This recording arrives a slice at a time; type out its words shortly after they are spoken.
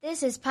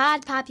This is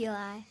Pod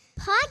Populi.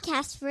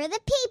 Podcast for the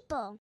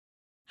people.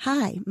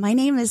 Hi, my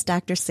name is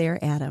Dr. Sarah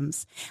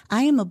Adams.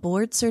 I am a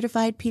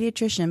board-certified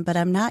pediatrician, but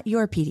I'm not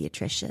your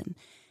pediatrician.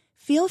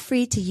 Feel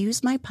free to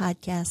use my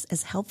podcast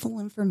as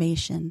helpful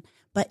information,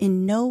 but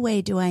in no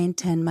way do I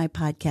intend my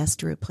podcast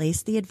to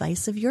replace the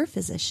advice of your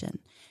physician.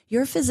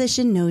 Your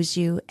physician knows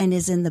you and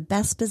is in the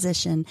best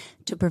position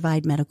to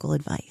provide medical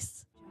advice.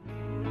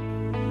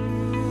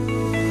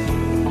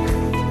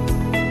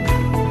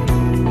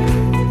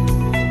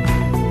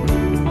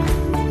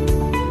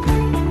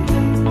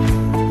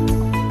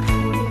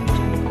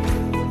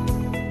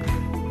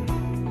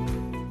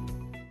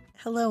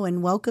 Hello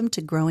and welcome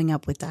to Growing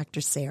Up with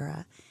Dr.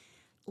 Sarah.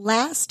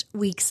 Last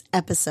week's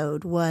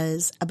episode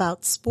was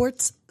about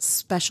sports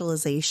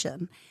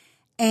specialization.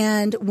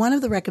 And one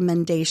of the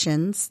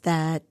recommendations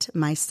that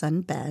my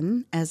son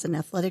Ben, as an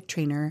athletic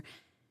trainer,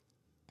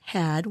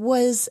 had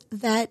was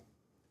that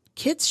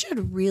kids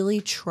should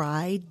really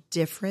try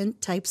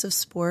different types of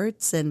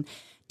sports and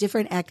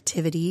different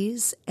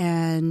activities.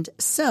 And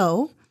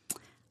so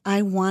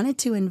I wanted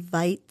to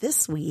invite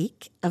this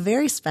week a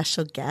very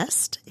special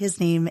guest. His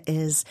name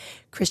is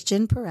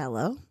Christian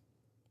Perello.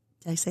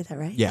 Did I say that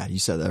right? Yeah, you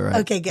said that right.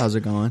 Okay, good. How's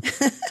it going?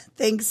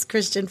 Thanks,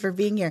 Christian, for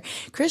being here.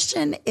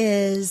 Christian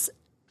is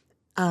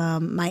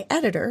my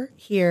editor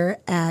here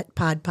at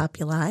Pod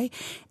Populi,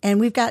 and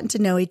we've gotten to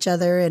know each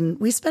other, and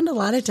we spend a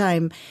lot of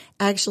time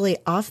actually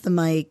off the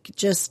mic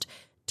just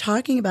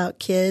talking about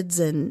kids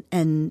and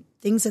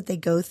things that they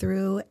go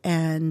through.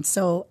 And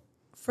so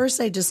first,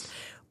 I just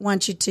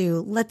want you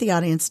to let the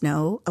audience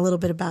know a little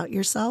bit about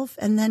yourself,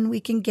 and then we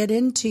can get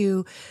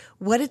into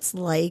what it's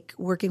like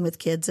working with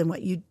kids and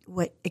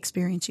what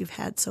experience you've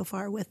had so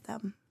far with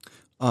them.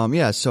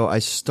 So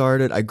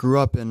I grew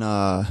up in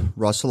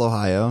Russell,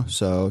 Ohio,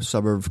 so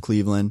suburb of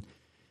Cleveland,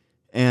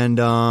 and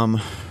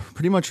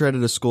pretty much right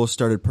out of school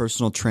started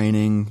personal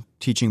training,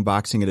 teaching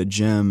boxing at a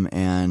gym,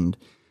 and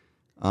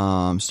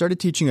started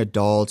teaching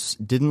adults.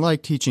 Didn't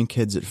like teaching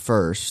kids at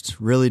first,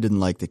 really didn't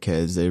like the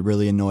kids. They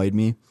really annoyed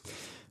me.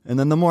 And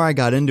then the more I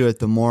got into it,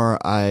 the more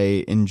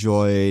I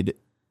enjoyed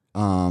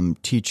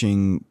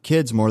teaching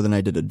kids more than I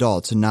did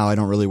adults. And now I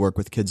don't really work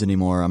with kids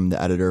anymore. I'm the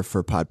editor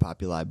for Pod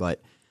Populi,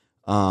 but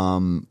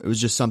it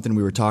was just something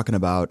we were talking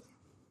about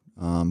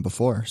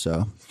before.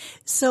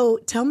 So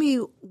tell me,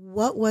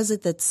 what was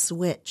it that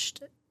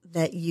switched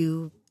that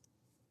you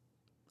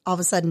all of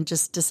a sudden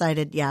just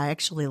decided, I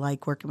actually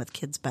like working with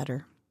kids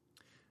better?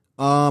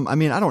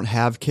 I don't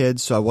have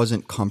kids, so I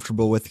wasn't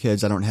comfortable with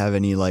kids. I don't have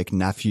any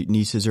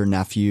nieces or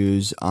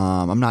nephews.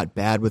 I'm not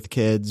bad with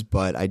kids,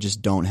 but I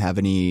just don't have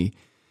any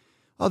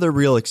other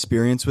real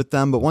experience with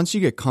them. But once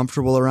you get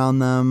comfortable around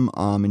them,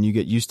 and you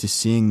get used to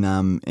seeing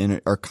them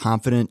and are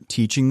confident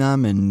teaching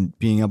them and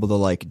being able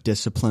to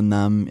discipline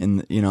them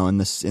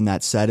in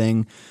that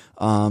setting,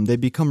 they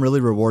become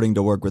really rewarding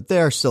to work with.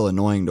 They are still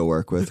annoying to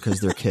work with because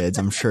they're kids.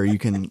 I'm sure you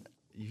can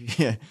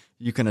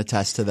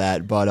attest to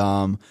that. But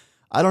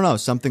I don't know,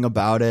 something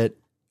about it.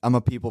 I'm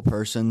a people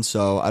person,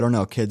 so I don't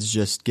know. Kids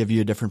just give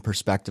you a different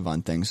perspective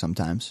on things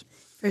sometimes.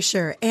 For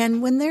sure.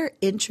 And when they're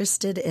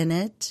interested in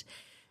it,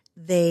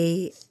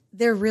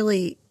 they're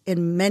really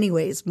in many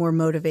ways more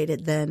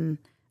motivated than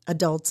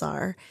adults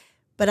are.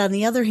 But on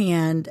the other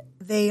hand,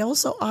 they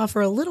also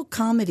offer a little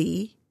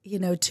comedy,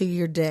 to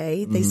your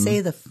day. They say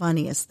the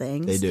funniest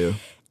things. They do.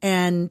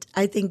 And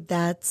I think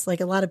that's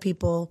a lot of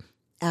people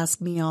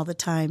ask me all the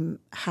time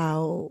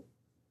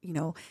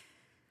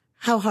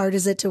how hard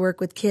is it to work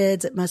with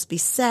kids? It must be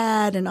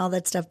sad and all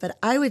that stuff. But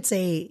I would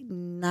say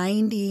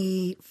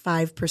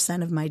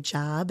 95% of my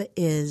job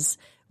is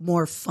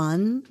more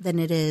fun than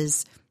it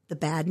is the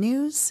bad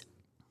news.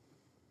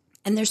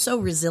 And they're so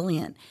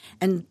resilient.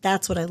 And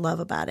that's what I love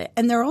about it.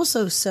 And they're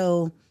also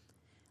so,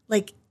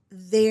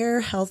 their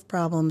health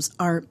problems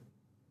aren't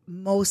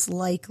most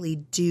likely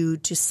due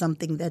to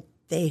something that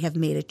they have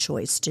made a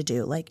choice to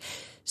do, like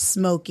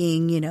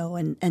smoking,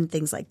 and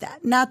things like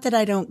that. Not that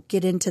I don't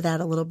get into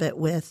that a little bit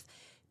with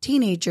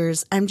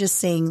teenagers. I'm just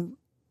saying,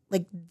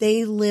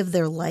 they live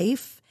their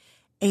life.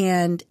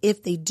 And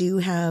if they do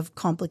have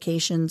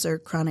complications or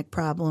chronic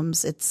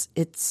problems,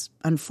 it's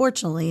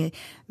unfortunately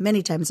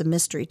many times a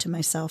mystery to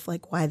myself,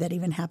 why that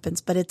even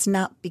happens. But it's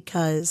not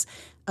because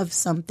of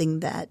something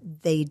that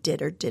they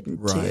did or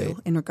didn't do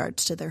in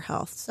regards to their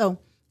health. So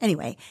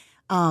anyway,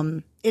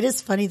 it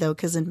is funny though,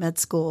 because in med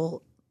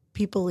school,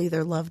 people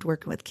either loved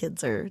working with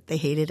kids or they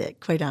hated it,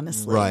 quite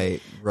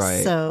honestly.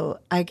 Right. So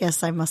I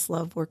guess I must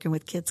love working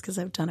with kids because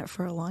I've done it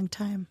for a long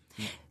time.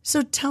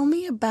 So tell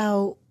me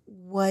about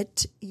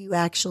what you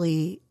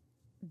actually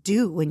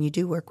do when you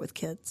do work with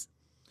kids.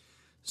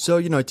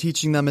 So,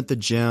 teaching them at the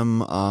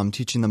gym,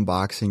 teaching them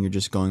boxing, you're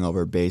just going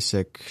over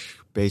basic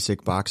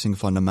boxing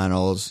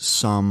fundamentals.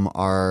 Some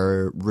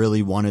are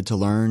really wanted to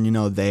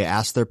learn, they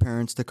ask their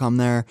parents to come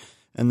there.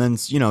 And then,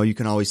 you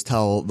can always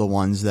tell the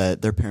ones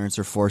that their parents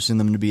are forcing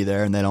them to be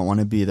there and they don't want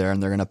to be there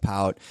and they're going to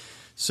pout.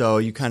 So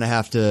you kind of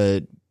have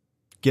to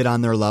get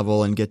on their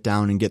level and get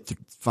down and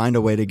find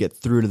a way to get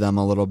through to them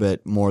a little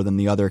bit more than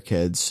the other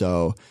kids.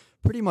 So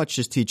pretty much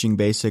just teaching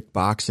basic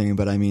boxing,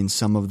 but I mean,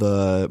 some of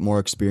the more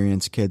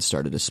experienced kids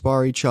started to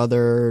spar each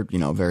other,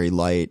 very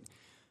light,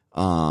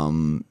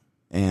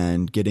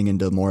 and getting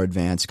into more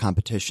advanced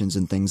competitions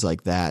and things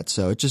like that.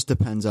 So it just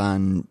depends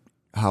on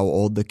how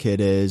old the kid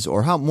is,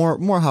 or how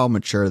how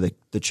mature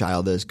the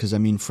child is. Cause I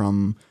mean,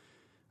 from,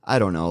 I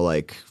don't know,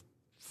 like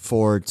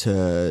 4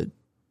 to,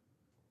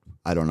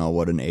 I don't know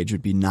what an age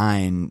would be,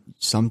 9.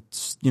 Some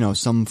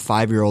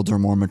 5-year-olds are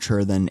more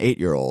mature than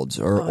 8-year-olds,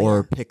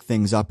 or pick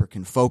things up or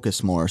can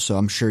focus more. So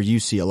I'm sure you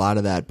see a lot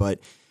of that, but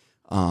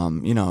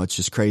it's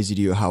just crazy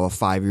to you how a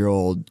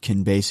 5-year-old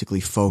can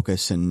basically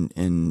focus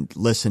and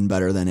listen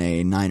better than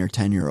a 9 or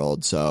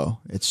 10-year-old. So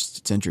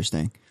it's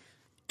interesting.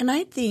 And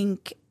I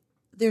think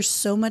there's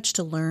so much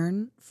to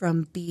learn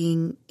from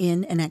being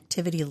in an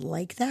activity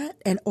like that,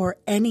 or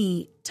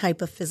any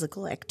type of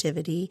physical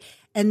activity.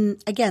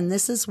 And again,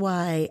 this is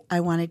why I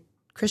wanted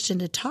Christian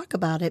to talk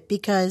about it,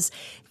 because,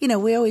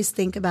 we always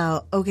think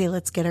about, okay,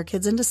 let's get our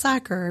kids into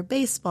soccer or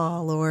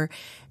baseball or,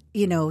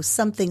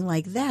 something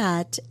like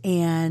that.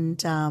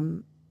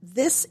 And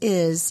this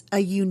is a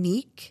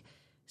unique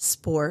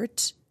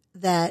sport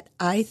that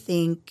I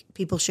think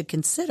people should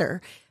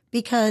consider,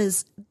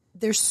 because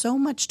there's so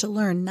much to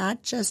learn,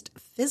 not just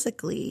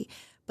physically,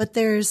 but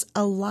there's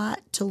a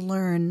lot to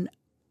learn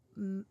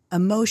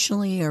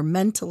emotionally or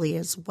mentally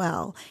as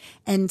well.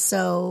 And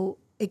so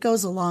it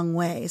goes a long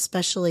way,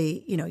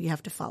 especially, you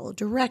have to follow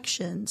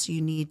directions.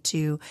 You need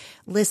to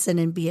listen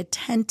and be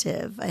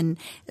attentive. And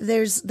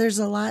there's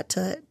a lot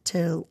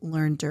to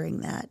learn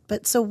during that.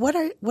 But so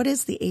what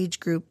is the age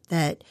group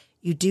that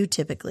you do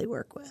typically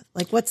work with?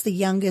 Like, what's the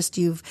youngest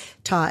you've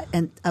taught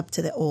and up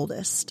to the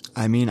oldest?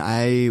 I mean,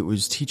 I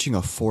was teaching a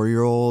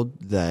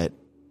 4-year-old that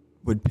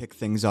would pick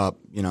things up,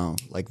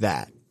 like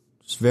that.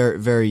 Just very,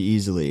 very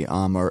easily.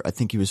 Or I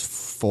think he was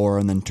 4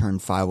 and then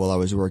turned 5 while I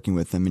was working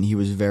with him, and he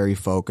was very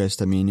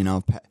focused. I mean,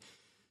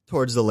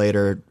 towards the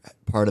later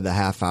part of the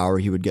half hour,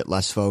 he would get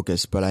less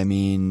focused. But I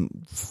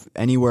mean,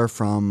 anywhere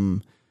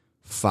from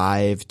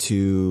 5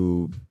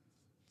 to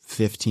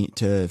 15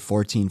 to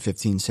 14,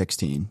 15,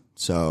 16.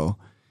 So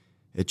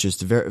it's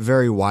just a very,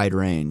 very wide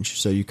range.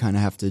 So you kind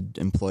of have to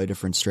employ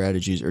different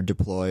strategies, or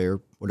deploy,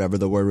 or whatever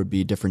the word would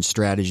be, different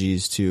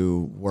strategies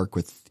to work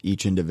with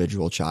each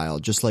individual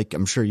child, just like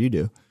I'm sure you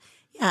do.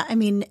 Yeah. I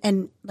mean,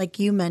 and like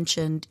you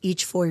mentioned,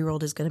 each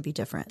 4-year-old is going to be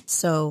different.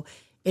 So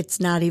it's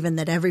not even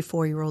that every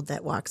 4-year-old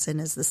that walks in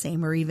is the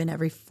same, or even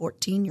every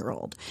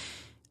 14-year-old.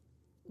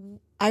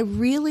 I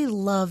really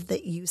love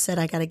that you said,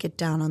 I got to get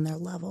down on their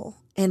level.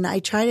 And I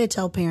try to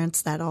tell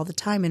parents that all the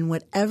time. And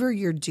whatever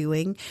you're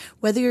doing,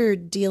 whether you're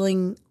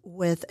dealing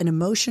with an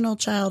emotional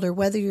child or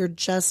whether you're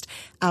just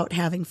out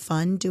having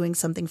fun, doing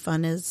something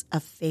fun as a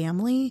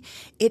family,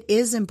 it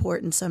is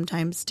important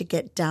sometimes to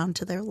get down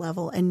to their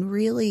level and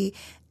really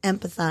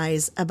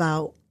empathize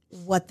about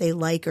what they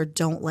like or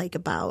don't like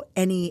about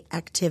any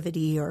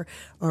activity or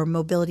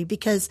mobility,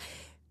 because,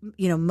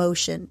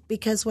 motion.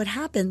 Because what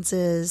happens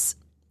is,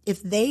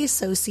 if they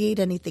associate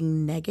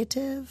anything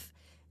negative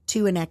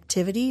to an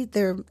activity,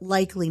 they're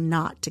likely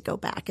not to go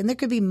back. And there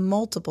could be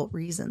multiple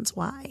reasons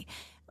why.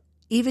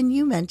 Even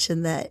you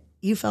mentioned that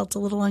you felt a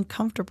little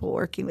uncomfortable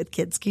working with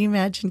kids. Can you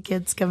imagine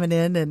kids coming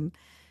in and,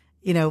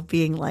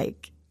 being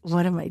like,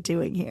 what am I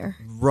doing here?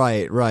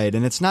 Right.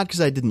 And it's not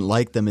because I didn't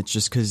like them. It's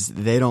just because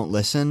they don't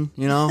listen,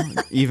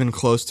 even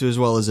close to as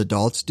well as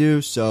adults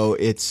do. So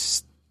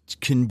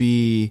can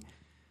be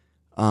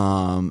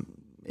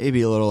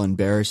maybe a little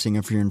embarrassing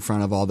if you're in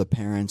front of all the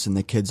parents and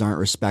the kids aren't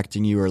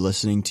respecting you or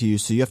listening to you.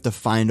 So you have to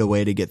find a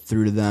way to get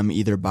through to them,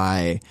 either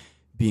by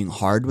being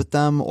hard with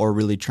them or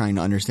really trying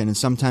to understand. And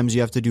sometimes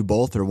you have to do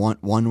both, or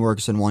one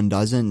works and one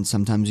doesn't. And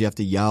sometimes you have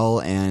to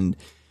yell, and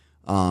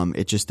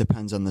it just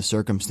depends on the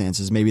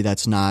circumstances. Maybe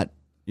that's not,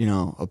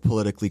 a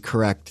politically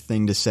correct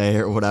thing to say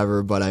or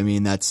whatever, but I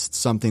mean, that's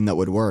something that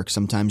would work.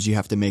 Sometimes you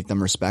have to make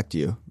them respect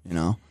you,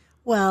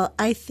 Well,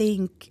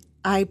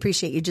 I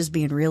appreciate you just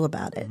being real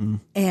about it. Mm-hmm.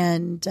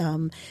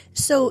 And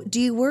so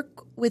do you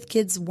work with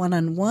kids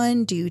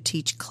one-on-one? Do you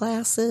teach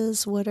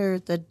classes? What are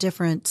the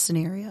different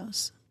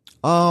scenarios?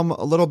 A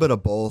little bit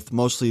of both,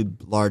 mostly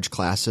large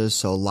classes.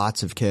 So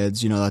lots of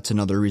kids, that's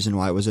another reason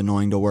why it was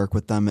annoying to work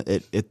with them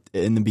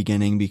in the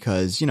beginning,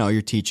 because,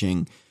 you're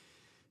teaching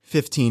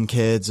 15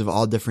 kids of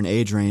all different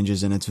age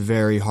ranges, and it's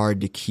very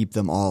hard to keep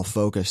them all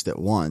focused at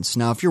once.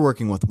 Now, if you're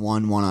working with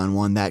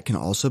one-on-one, that can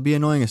also be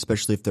annoying,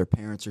 especially if their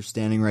parents are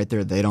standing right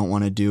there. They don't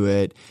want to do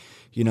it,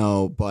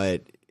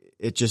 but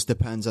it just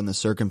depends on the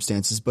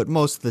circumstances. But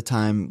most of the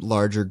time,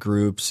 larger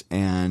groups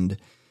and,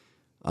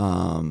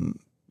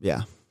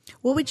 yeah.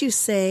 What would you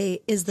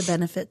say is the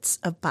benefits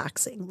of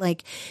boxing?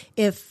 Like,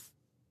 if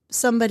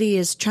somebody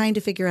is trying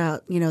to figure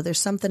out, there's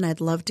something I'd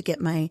love to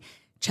get my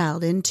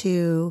child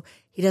into,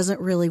 he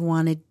doesn't really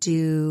want to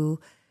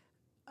do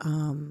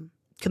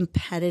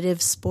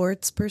competitive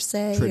sports per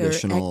se.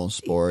 Traditional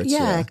sports.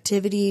 Yeah,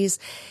 activities.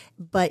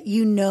 But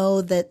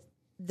that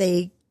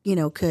they,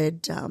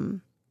 could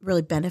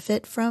really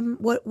benefit from.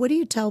 What do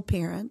you tell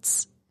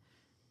parents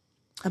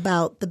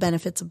about the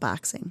benefits of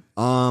boxing?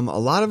 A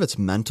lot of it's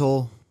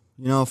mental.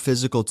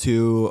 physical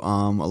too.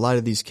 A lot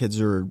of these kids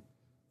are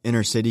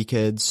inner city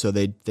kids, so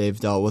they've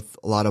dealt with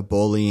a lot of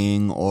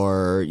bullying,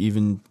 or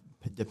even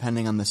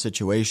depending on the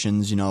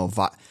situations,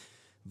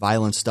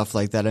 violent stuff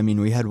like that. I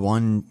mean, we had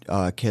one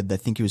kid, I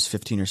think he was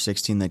 15 or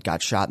 16, that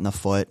got shot in the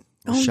foot,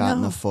 shot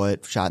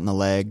in the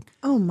leg.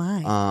 Oh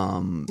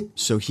my.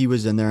 So he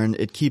was in there, and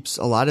it keeps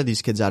a lot of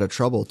these kids out of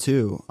trouble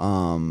too.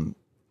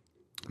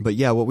 But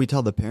yeah, what we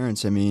tell the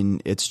parents, I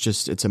mean,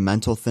 it's a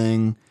mental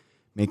thing,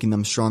 making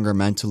them stronger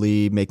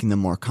mentally, making them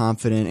more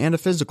confident, and a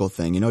physical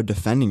thing,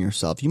 defending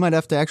yourself. You might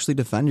have to actually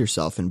defend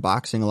yourself. In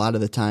boxing, a lot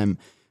of the time,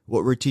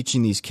 what we're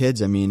teaching these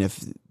kids, I mean,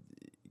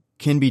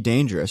 can be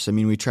dangerous. I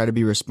mean, we try to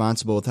be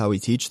responsible with how we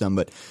teach them,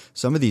 but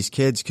some of these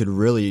kids could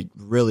really,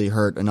 really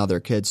hurt another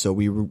kid. So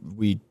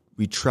we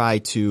try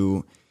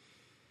to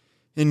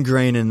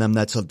ingrain in them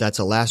that's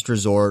a last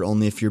resort,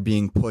 only if you're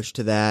being pushed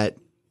to that.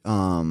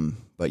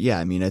 But yeah,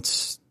 I mean,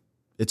 it's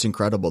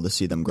incredible to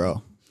see them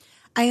grow.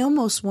 I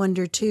almost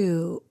wonder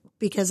too,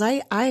 because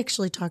I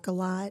actually talk a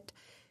lot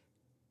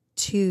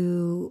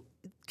to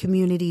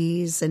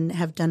communities and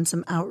have done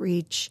some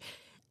outreach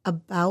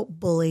about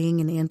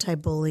bullying and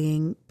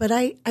anti-bullying. But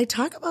I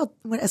talk about,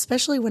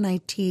 especially when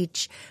I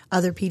teach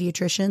other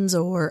pediatricians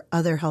or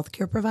other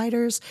healthcare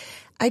providers,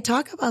 I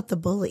talk about the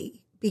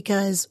bully,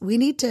 because we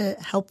need to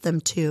help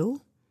them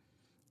too.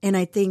 And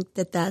I think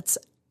that that's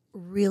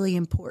really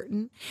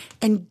important.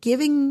 And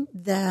giving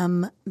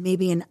them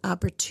maybe an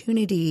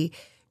opportunity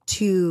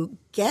to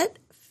get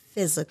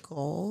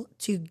physical,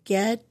 to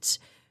get,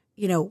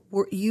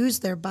 use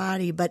their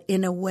body, but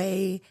in a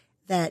way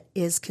that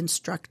is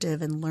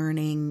constructive and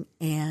learning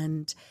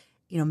and,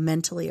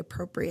 mentally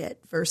appropriate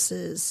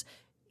versus,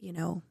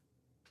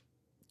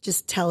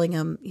 just telling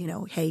them,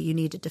 hey, you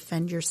need to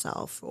defend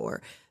yourself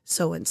or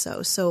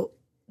so-and-so. So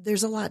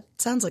there's a lot,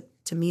 sounds like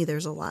to me,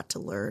 there's a lot to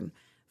learn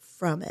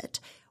from it.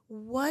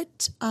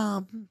 What,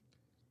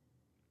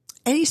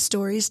 any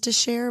stories to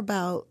share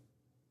about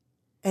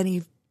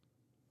any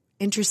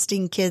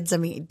interesting kids? I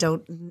mean,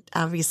 don't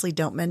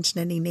mention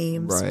any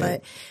names, right,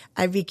 but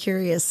I'd be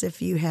curious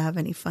if you have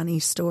any funny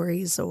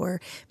stories,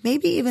 or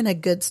maybe even a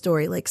good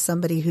story, like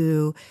somebody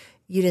who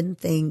you didn't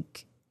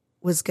think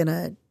was going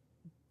to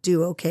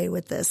do okay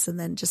with this and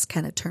then just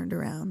kind of turned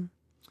around.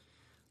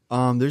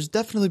 There's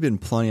definitely been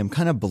plenty. I'm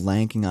kind of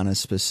blanking on a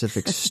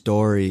specific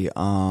story. I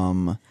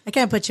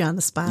kind of put you on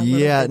the spot.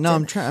 Yeah, no,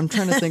 I'm trying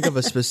to think of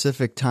a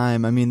specific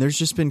time. I mean, there's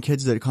just been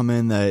kids that come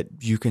in that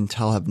you can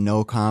tell have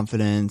no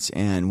confidence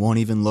and won't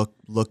even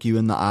look you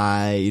in the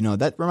eye.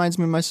 That reminds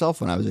me of myself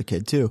when I was a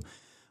kid too.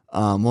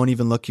 Won't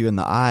even look you in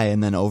the eye,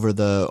 and then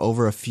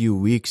over a few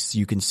weeks,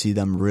 you can see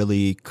them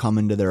really come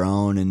into their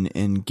own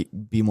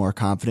and be more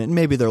confident. And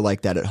maybe they're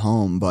like that at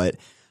home, but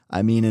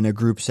I mean, in a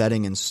group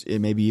setting and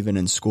maybe even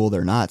in school,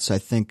 they're not. So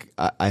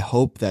I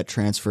hope that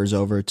transfers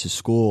over to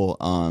school.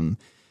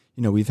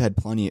 We've had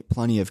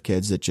plenty of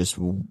kids that just,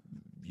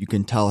 you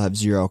can tell, have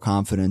zero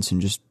confidence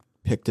and just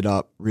picked it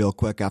up real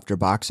quick after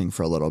boxing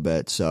for a little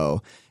bit.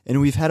 So,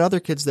 and we've had other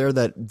kids there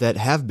that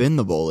have been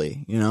the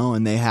bully,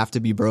 and they have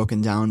to be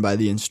broken down by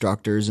the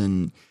instructors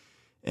and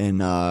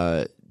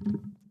I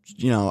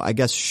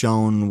guess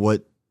shown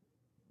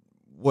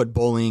what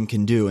bullying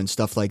can do and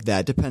stuff like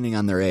that, depending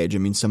on their age. I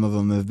mean, some of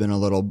them have been a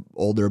little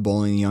older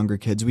bullying younger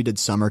kids. We did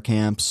summer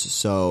camps,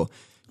 so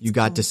you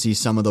got to see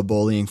some of the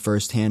bullying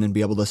firsthand and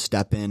be able to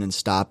step in and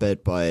stop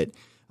it. But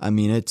I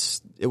mean,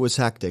 it was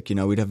hectic.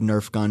 We'd have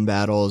Nerf gun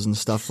battles and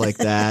stuff like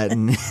that,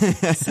 and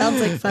sounds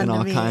like fun and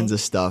all to me. kinds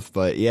of stuff.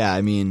 But yeah,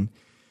 I mean,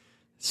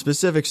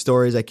 specific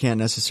stories, I can't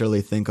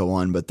necessarily think of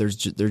one, but there's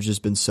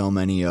just been so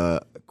many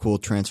cool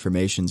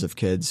transformations of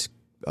kids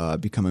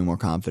becoming more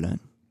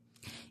confident.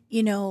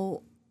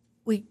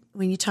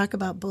 When you talk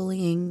about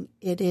bullying,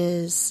 it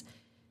is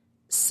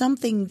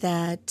something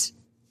that,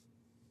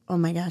 oh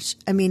my gosh,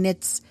 I mean,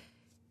 it's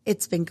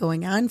been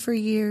going on for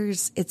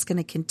years. It's going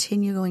to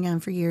continue going on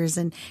for years.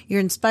 And you're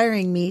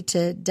inspiring me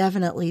to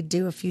definitely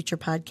do a future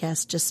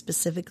podcast just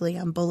specifically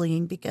on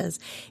bullying, because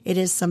it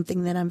is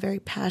something that I'm very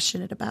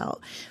passionate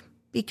about.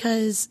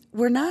 Because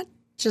we're not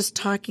just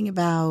talking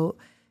about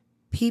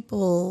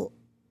people,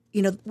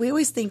 we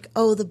always think,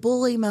 oh, the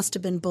bully must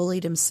have been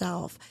bullied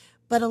himself.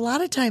 But a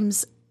lot of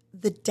times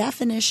the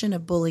definition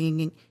of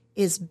bullying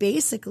is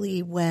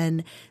basically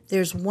when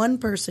there's one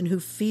person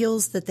who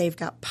feels that they've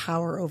got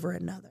power over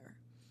another.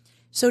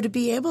 So to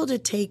be able to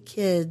take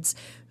kids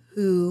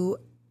who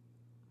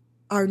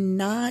are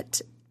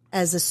not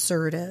as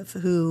assertive,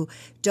 who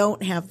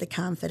don't have the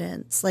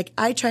confidence, like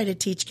I try to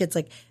teach kids,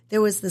 like there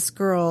was this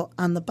girl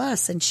on the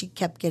bus and she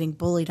kept getting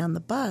bullied on the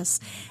bus.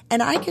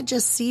 And I could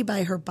just see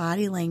by her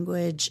body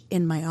language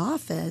in my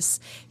office,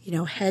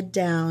 head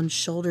down,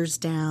 shoulders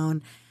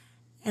down.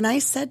 And I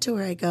said to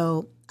her, I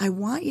go, I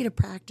want you to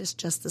practice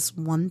just this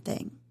one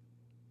thing.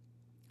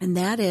 And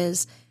that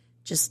is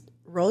just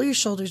roll your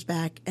shoulders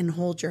back and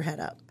hold your head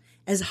up.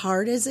 As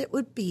hard as it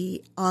would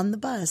be on the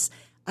bus,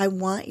 I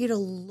want you to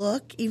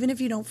look, even if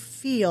you don't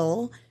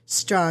feel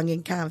strong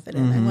and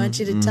confident, I want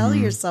you to tell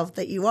yourself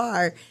that you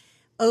are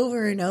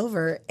over and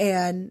over,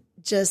 and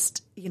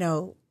just,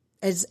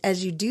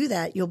 as you do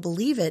that, you'll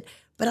believe it.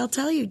 But I'll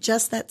tell you,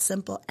 just that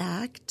simple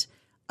act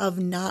of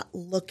not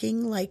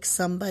looking like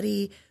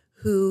somebody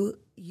who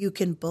you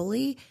can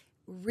bully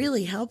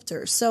really helped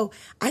her. So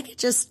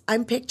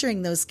I'm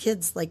picturing those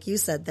kids, like you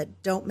said,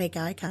 that don't make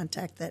eye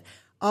contact, that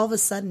all of a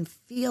sudden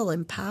feel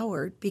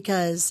empowered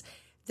because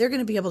they're going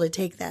to be able to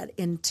take that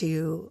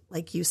into,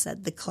 like you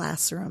said, the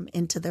classroom,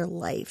 into their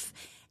life.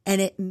 And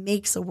it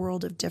makes a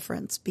world of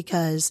difference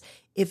because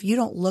if you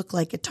don't look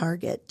like a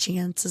target,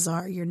 chances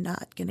are you're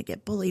not going to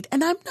get bullied.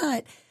 And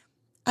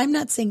I'm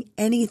not saying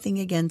anything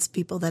against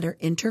people that are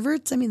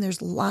introverts. I mean,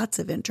 there's lots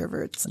of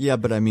introverts. Yeah,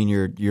 but I mean,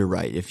 you're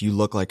right. If you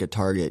look like a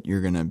target,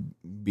 you're going to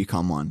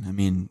become one. I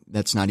mean,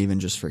 that's not even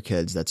just for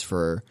kids. That's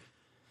for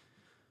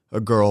a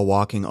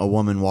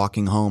woman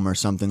walking home or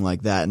something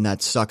like that. And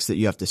that sucks that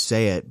you have to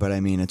say it, but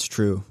I mean, it's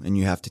true. And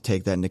you have to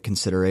take that into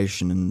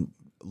consideration and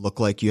look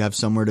like you have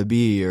somewhere to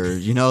be, or,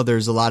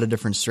 there's a lot of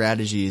different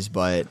strategies,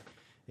 but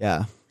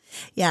yeah.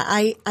 Yeah,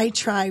 I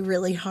try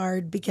really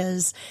hard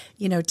because,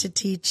 to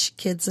teach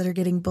kids that are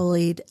getting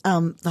bullied.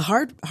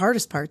 The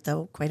hardest part,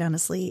 though, quite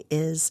honestly,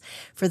 is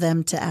for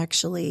them to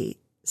actually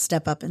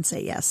step up and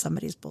say, yes,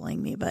 somebody's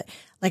bullying me. But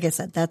like I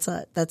said, that's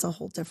a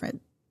whole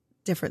different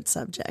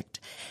subject.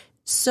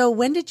 So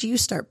when did you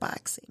start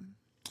boxing?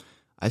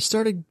 I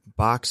started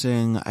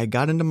boxing. I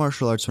got into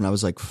martial arts when I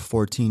was like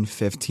 14,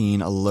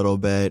 15, a little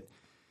bit.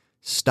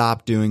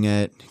 Stopped doing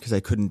it because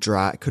I couldn't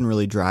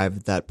really drive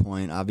at that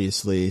point,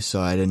 obviously.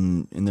 So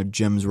and the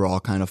gyms were all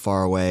kind of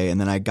far away. And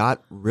then I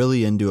got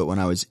really into it when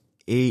I was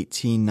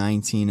 18,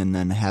 19, and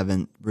then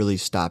haven't really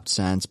stopped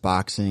since,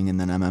 boxing and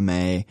then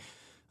MMA.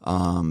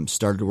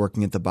 Started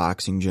working at the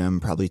boxing gym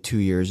probably 2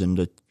 years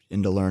into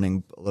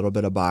learning a little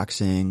bit of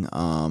boxing.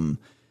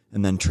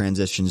 And then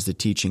transitions to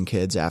teaching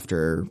kids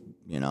after,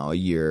 a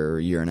year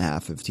and a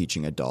half of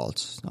teaching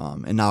adults.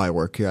 And now I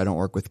work here. I don't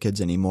work with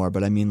kids anymore,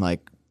 but I mean,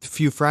 like, a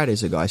few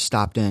Fridays ago, I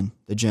stopped in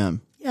the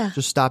gym. Yeah.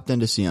 Just stopped in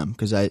to see them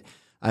because I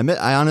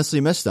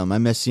honestly missed them. I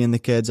miss seeing the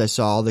kids. I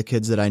saw all the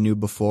kids that I knew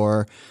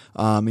before.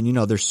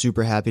 And they're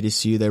super happy to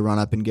see you. They run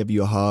up and give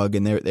you a hug,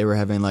 and they were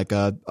having like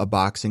a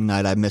boxing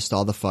night. I missed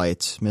all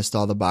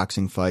the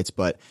boxing fights,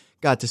 but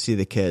got to see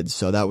the kids.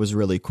 So that was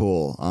really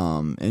cool.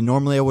 And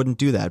normally I wouldn't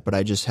do that, but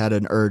I just had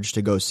an urge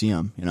to go see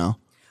them,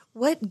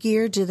 What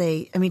gear do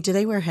they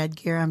wear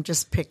headgear? I'm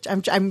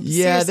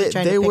yeah, seriously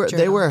trying to picture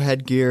they wear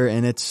headgear,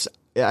 and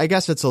I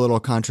guess it's a little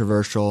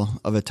controversial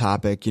of a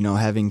topic,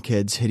 having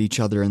kids hit each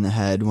other in the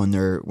head when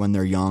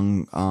they're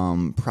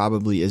young,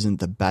 probably isn't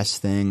the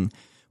best thing.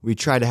 We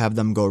try to have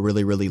them go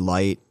really, really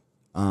light.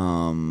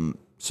 So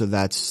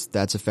that's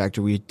a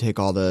factor. We take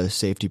all the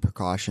safety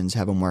precautions,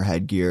 have them wear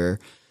headgear,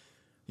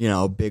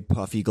 big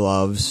puffy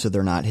gloves so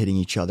they're not hitting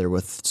each other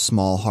with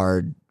small,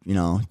 hard,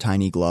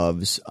 tiny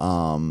gloves.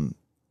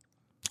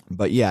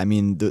 But yeah, I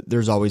mean,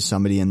 there's always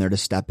somebody in there to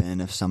step in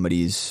if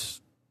somebody's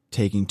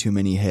taking too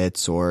many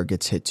hits or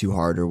gets hit too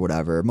hard or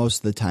whatever. Most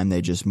of the time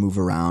they just move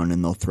around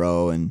and they'll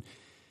throw and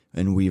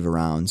weave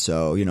around.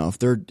 So, if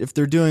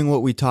they're doing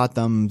what we taught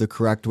them the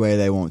correct way,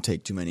 they won't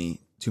take too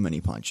many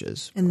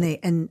punches.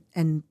 And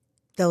and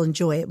they'll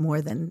enjoy it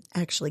more than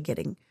actually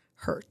getting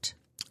hurt.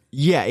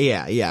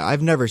 Yeah.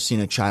 I've never seen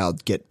a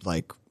child get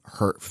like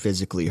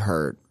physically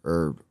hurt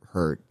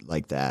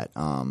like that.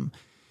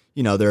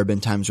 There have been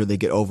times where they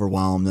get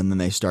overwhelmed and then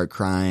they start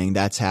crying.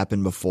 That's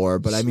happened before.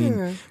 But I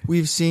mean,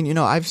 we've seen,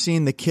 I've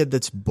seen the kid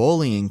that's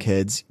bullying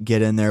kids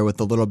get in there with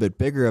a little bit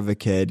bigger of a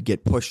kid,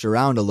 get pushed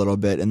around a little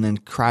bit, and then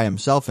cry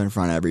himself in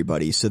front of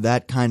everybody. So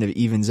that kind of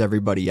evens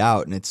everybody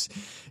out. And it's,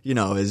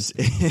 is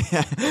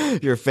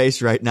your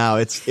face right now.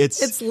 It's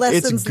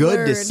lessons good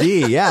learned. To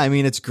see. Yeah. I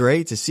mean, it's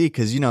great to see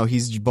because,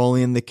 he's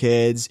bullying the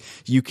kids.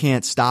 You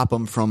can't stop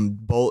him from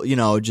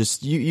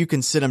you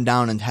can sit him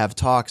down and have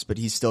talks, but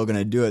he's still going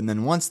to do it. And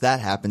then once that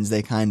happens,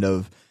 they kind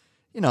of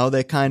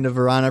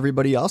are on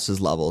everybody else's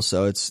level.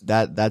 So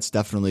that's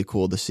definitely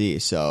cool to see.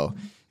 So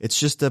it's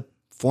just a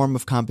form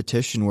of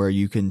competition where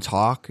you can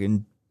talk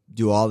and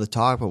do all the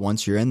talk, but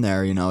once you're in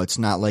there, it's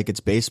not like it's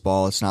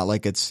baseball. It's not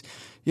like it's,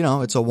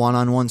 it's a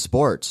one-on-one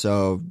sport.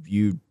 So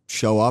you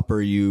show up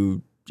or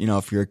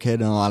if you're a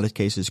kid, in a lot of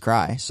cases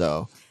cry.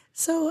 So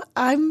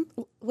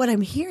what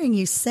I'm hearing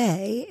you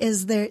say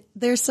is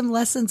there's some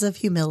lessons of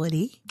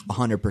humility.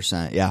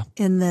 100%. Yeah.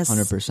 In this,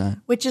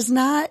 100%, which is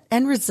not,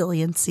 and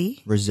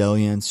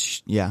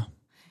resilience. Yeah.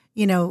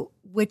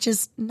 Which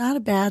is not a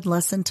bad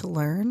lesson to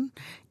learn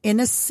in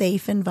a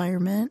safe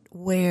environment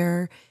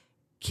where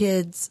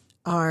kids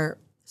are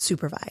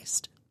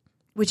supervised,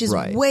 which is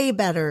way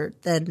better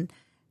than,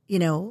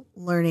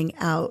 learning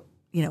out,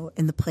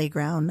 in the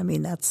playground. I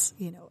mean,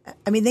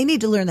 they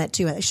need to learn that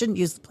too. I shouldn't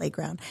use the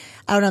playground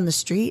out on the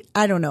street.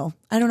 I don't know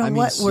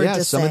what word to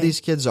say. Some of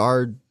these kids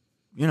are,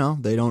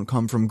 they don't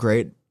come from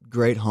great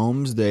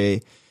homes.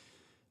 A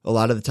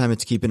lot of the time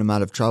it's keeping them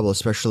out of trouble,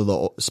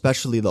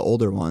 especially the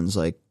older ones,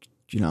 like,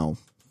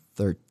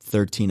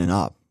 13 and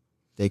up.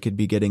 They could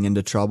be getting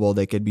into trouble.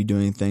 They could be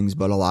doing things,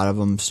 but a lot of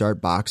them start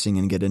boxing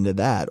and get into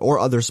that or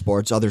other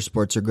sports. Other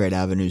sports are great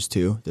avenues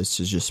too. This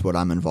is just what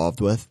I'm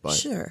involved with. But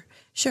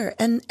Sure.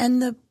 And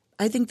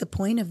I think the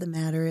point of the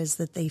matter is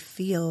that they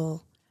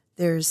feel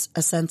there's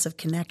a sense of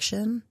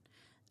connection,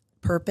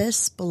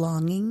 purpose,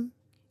 belonging,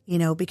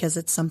 because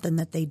it's something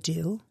that they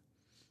do.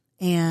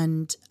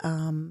 And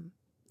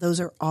those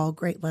are all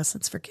great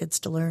lessons for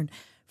kids to learn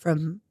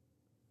from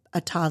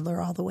a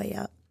toddler all the way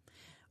up.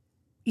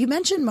 You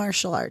mentioned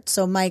martial arts.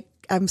 So Mike,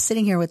 I'm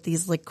sitting here with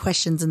these like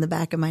questions in the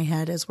back of my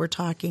head as we're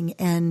talking.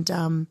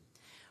 And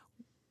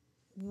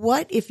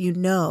what, if you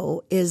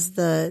know, is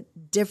the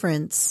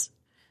difference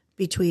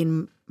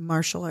between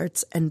martial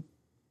arts and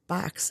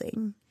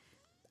boxing?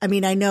 I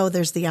mean, I know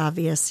there's the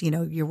obvious,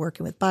 you're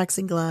working with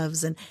boxing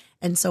gloves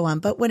and so on.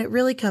 But when it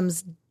really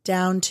comes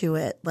down to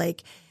it,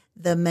 like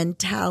the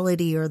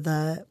mentality or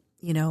the,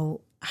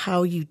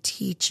 how you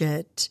teach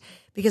it,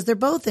 because they're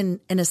both in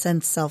a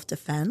sense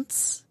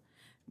self-defense,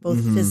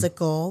 both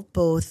physical,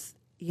 both,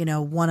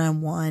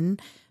 one-on-one.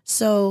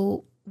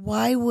 So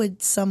why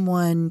would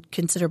someone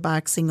consider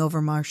boxing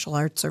over martial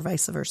arts or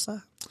vice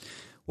versa?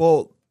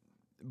 Well,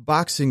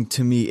 boxing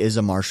to me is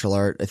a martial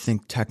art. I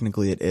think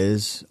technically it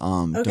is.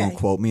 Don't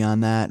quote me on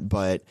that,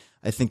 but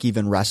I think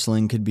even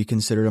wrestling could be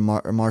considered a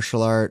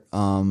martial art.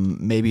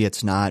 Maybe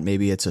it's not.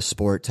 Maybe it's a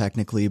sport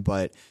technically,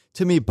 but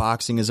to me,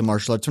 boxing is a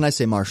martial arts. When I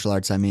say martial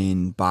arts, I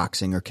mean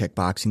boxing or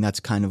kickboxing. That's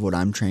kind of what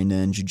I'm trained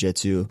in,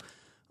 jiu-jitsu,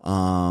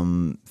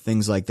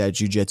 things like that.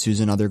 Jiu-jitsu is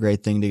another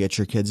great thing to get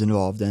your kids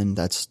involved in.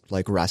 That's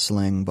like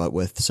wrestling, but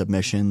with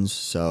submissions.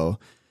 So,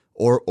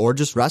 or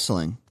just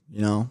wrestling,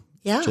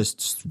 Yeah.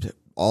 Just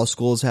all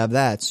schools have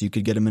that, so you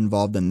could get them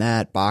involved in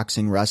that.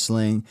 Boxing,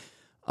 wrestling,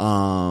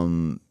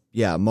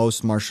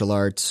 most martial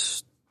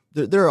arts.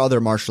 There are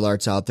other martial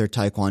arts out there,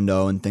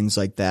 taekwondo and things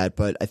like that,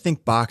 but I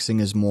think boxing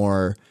is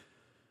more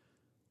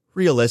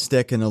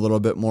realistic and a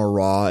little bit more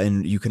raw,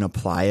 and you can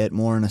apply it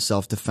more in a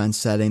self-defense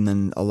setting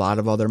than a lot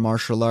of other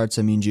martial arts.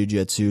 I mean,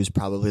 jiu-jitsu is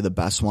probably the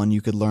best one you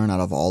could learn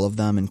out of all of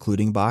them,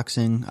 including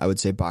boxing. I would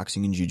say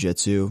boxing and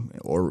jiu-jitsu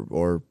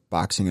or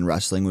boxing and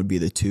wrestling would be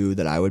the two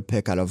that I would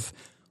pick out of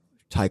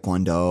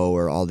taekwondo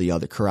or all the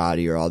other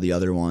karate or all the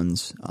other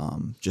ones,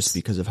 just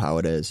because of how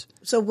it is.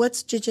 So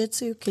what's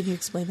jiu-jitsu? Can you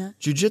explain that?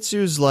 Jiu-jitsu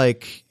is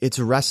like, it's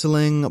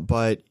wrestling,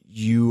 but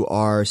you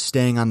are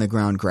staying on the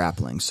ground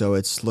grappling. So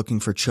it's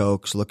looking for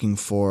chokes, looking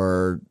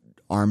for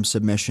arm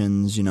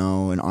submissions, and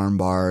arm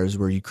bars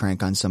where you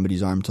crank on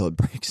somebody's arm till it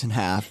breaks in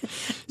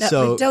half.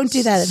 No, don't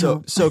do that at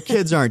home. So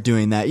kids aren't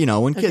doing that.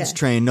 When kids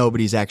train,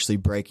 nobody's actually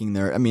breaking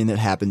their, I mean, that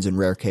happens in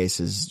rare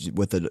cases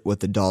with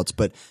adults,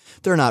 but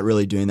they're not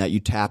really doing that. You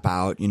tap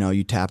out,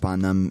 you tap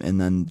on them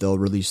and then they'll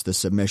release the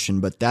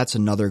submission. But that's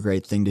another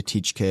great thing to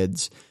teach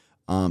kids.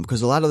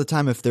 Because a lot of the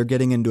time, if they're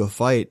getting into a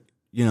fight,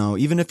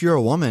 even if you're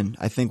a woman,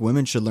 I think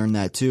women should learn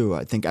that too.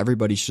 I think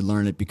everybody should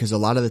learn it because a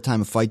lot of the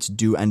time fights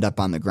do end up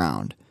on the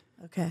ground.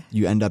 Okay.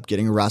 You end up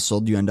getting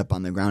wrestled, you end up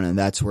on the ground, and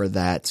that's where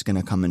that's going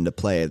to come into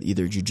play,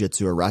 either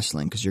jiu-jitsu or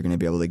wrestling, because you're going to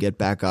be able to get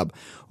back up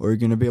or you're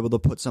going to be able to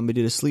put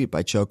somebody to sleep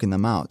by choking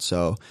them out.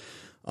 So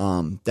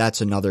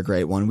that's another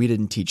great one. We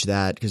didn't teach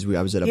that because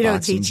I was at a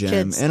boxing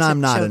gym, and I'm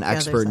not an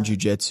expert in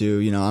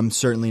jiu-jitsu. I'm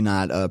certainly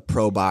not a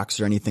pro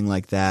boxer or anything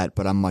like that,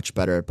 but I'm much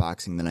better at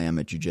boxing than I am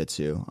at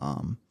jiu-jitsu.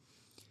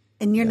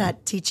 And you're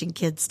not teaching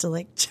kids to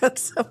like choke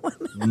someone.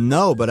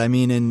 No, but I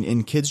mean,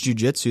 in kids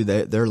jiu-jitsu,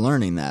 they're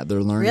learning that.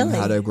 They're learning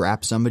how to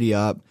wrap somebody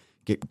up,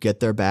 get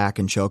their back,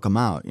 and choke them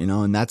out.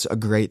 And that's a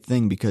great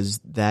thing because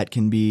that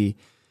can be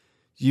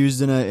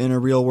used in a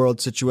real world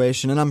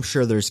situation. And I'm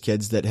sure there's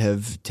kids that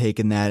have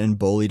taken that and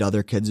bullied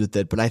other kids with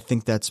it. But I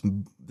think that's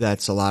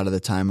a lot of the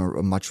time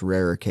a much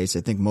rarer case.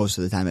 I think most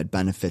of the time it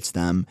benefits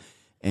them,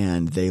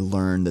 and they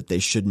learn that they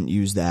shouldn't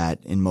use that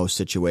in most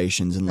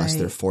situations unless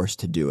they're forced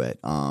to do it.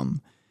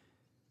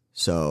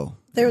 So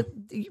they're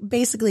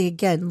basically,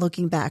 again,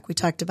 looking back, we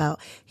talked about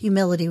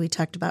humility, we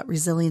talked about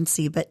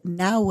resiliency, but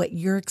now what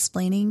you're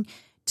explaining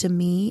to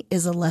me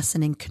is a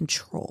lesson in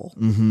control.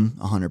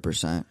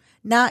 100%.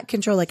 Not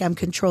control like I'm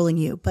controlling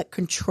you, but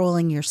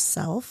controlling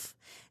yourself,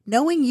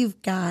 knowing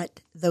you've got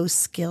those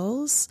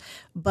skills,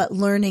 but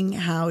learning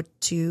how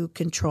to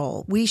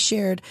control. We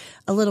shared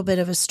a little bit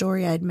of a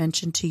story I'd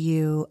mentioned to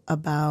you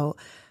about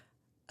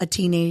a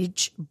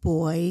teenage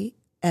boy,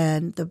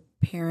 and the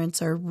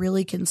parents are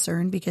really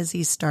concerned because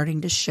he's starting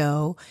to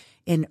show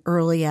in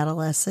early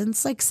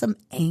adolescence like some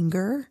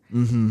anger,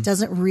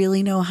 doesn't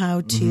really know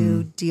how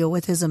to deal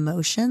with his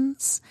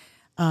emotions,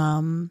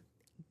 got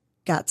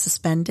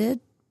suspended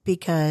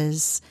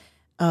because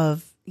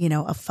of,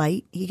 a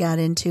fight he got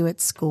into at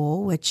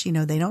school, which,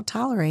 they don't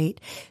tolerate.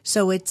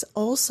 So it's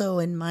also,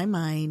 in my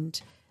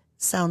mind,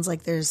 sounds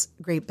like there's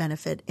great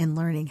benefit in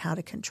learning how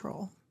to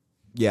control.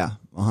 Yeah,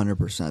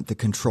 100%. The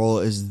control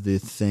is the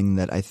thing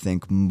that I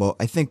think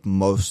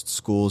most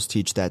schools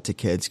teach that to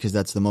kids because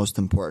that's the most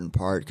important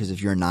part. Because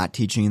if you're not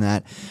teaching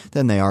that,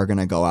 then they are going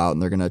to go out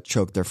and they're going to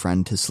choke their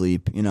friend to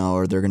sleep,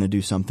 or they're going to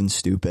do something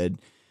stupid,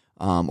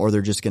 or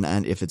they're just going to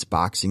end. If it's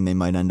boxing, they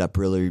might end up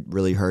really,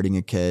 really hurting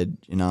a kid,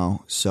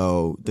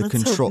 So the Let's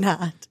control, hope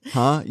not.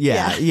 Huh?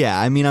 Yeah.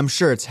 I mean, I'm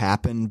sure it's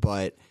happened,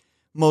 but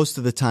most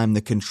of the time, the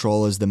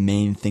control is the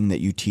main thing that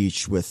you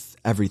teach with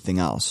everything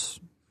else.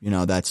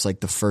 That's like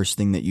the first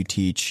thing that you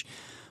teach.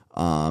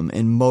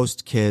 And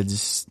most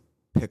kids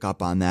pick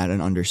up on that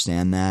and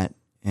understand that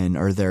and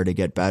are there to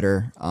get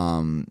better.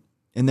 And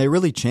they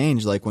really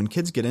change. Like when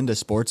kids get into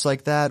sports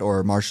like that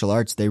or martial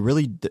arts, they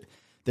really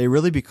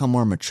become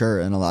more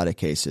mature in a lot of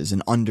cases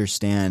and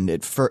understand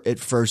it. At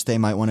first they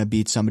might want to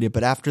beat somebody,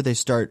 but after they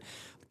start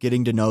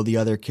getting to know the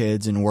other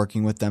kids and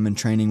working with them and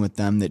training with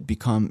them, that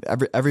become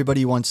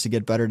everybody wants to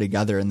get better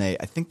together, and I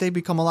think they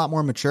become a lot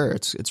more mature.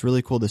 It's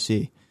really cool to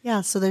see.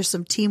 Yeah, so there's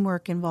some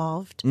teamwork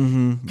involved.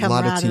 Mm-hmm. A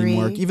lot of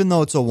teamwork. Even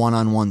though it's a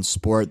one-on-one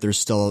sport, there's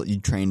still, you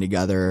train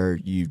together,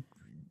 you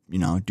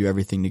do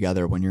everything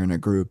together when you're in a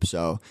group.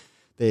 So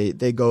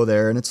they go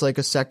there, and it's like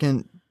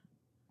a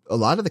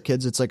lot of the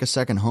kids, it's like a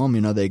second home.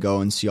 They go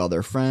and see all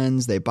their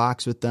friends, they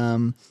box with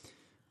them.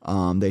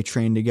 They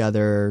train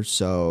together.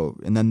 So,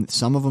 and then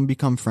some of them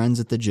become friends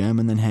at the gym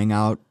and then hang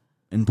out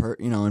in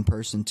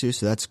person too.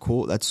 So that's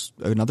cool. That's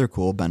another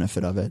cool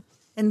benefit of it.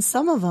 And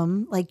some of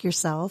them, like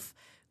yourself,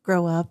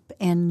 grow up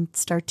and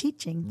start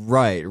teaching.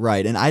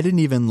 Right. And I didn't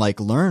even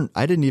learn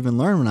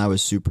when I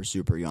was super,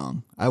 super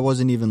young. I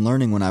wasn't even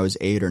learning when I was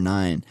 8 or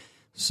 9.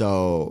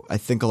 So I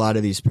think a lot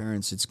of these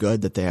parents, it's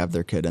good that they have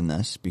their kid in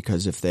this,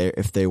 because if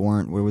they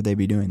weren't, what would they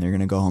be doing? They're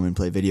going to go home and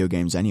play video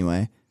games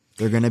anyway.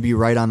 They're going to be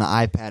right on the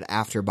iPad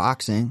after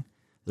boxing.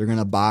 They're going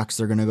to box.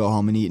 They're going to go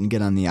home and eat and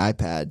get on the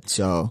iPad.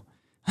 So,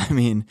 I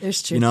mean,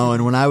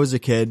 and when I was a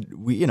kid,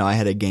 I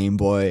had a Game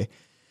Boy.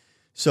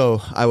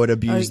 So I would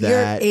abuse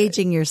that. You're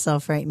aging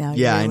yourself right now.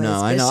 Yeah, I know.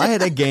 I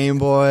had a Game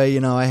Boy,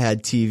 I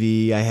had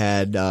TV, I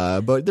had,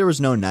 but there was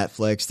no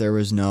Netflix, there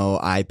was no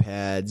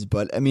iPads.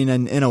 But I mean,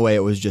 in a way,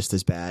 it was just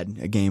as bad.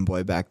 A Game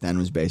Boy back then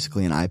was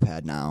basically an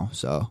iPad now.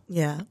 So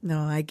yeah, no,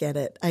 I get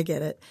it.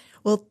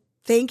 Well,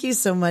 thank you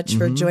so much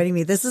for joining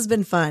me. This has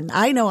been fun.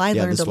 I know I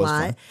learned a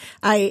lot.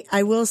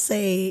 I will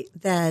say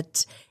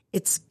that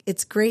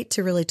it's great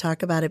to really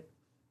talk about it.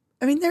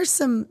 I mean, there's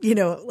some,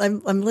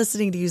 I'm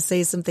listening to you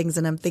say some things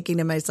and I'm thinking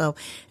to myself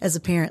as a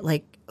parent,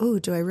 like, oh,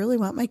 do I really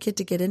want my kid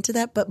to get into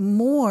that? But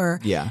more,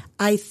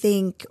 I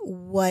think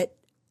what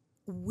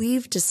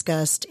we've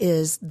discussed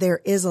is there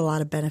is a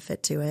lot of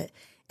benefit to it,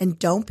 and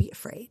don't be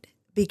afraid,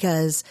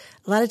 because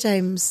a lot of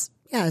times,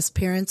 as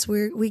parents,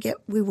 we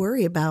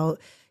worry about,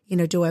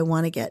 do I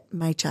want to get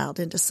my child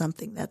into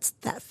something that's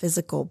that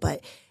physical?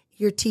 But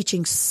you're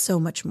teaching so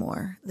much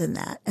more than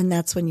that. And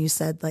that's when you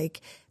said,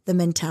 like, the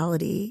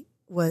mentality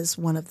was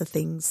one of the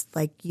things,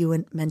 like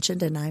you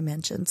mentioned and I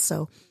mentioned.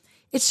 So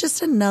it's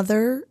just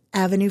another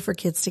avenue for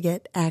kids to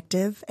get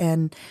active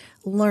and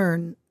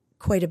learn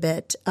quite a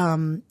bit.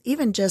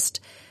 Even just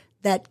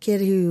that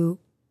kid who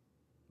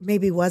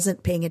maybe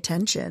wasn't paying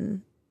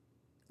attention,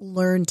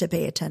 learn to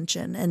pay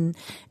attention.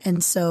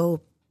 And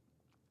so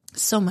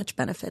much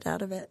benefit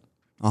out of it.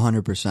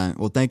 100%.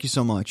 Well, thank you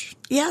so much.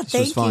 Yeah,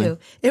 thank you.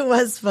 It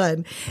was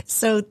fun.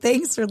 So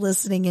thanks for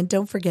listening. And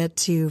don't forget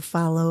to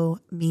follow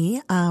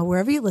me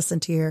wherever you listen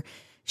to your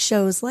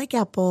shows, like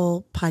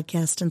Apple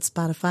Podcast and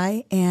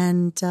Spotify.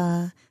 And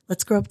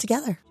let's grow up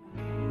together.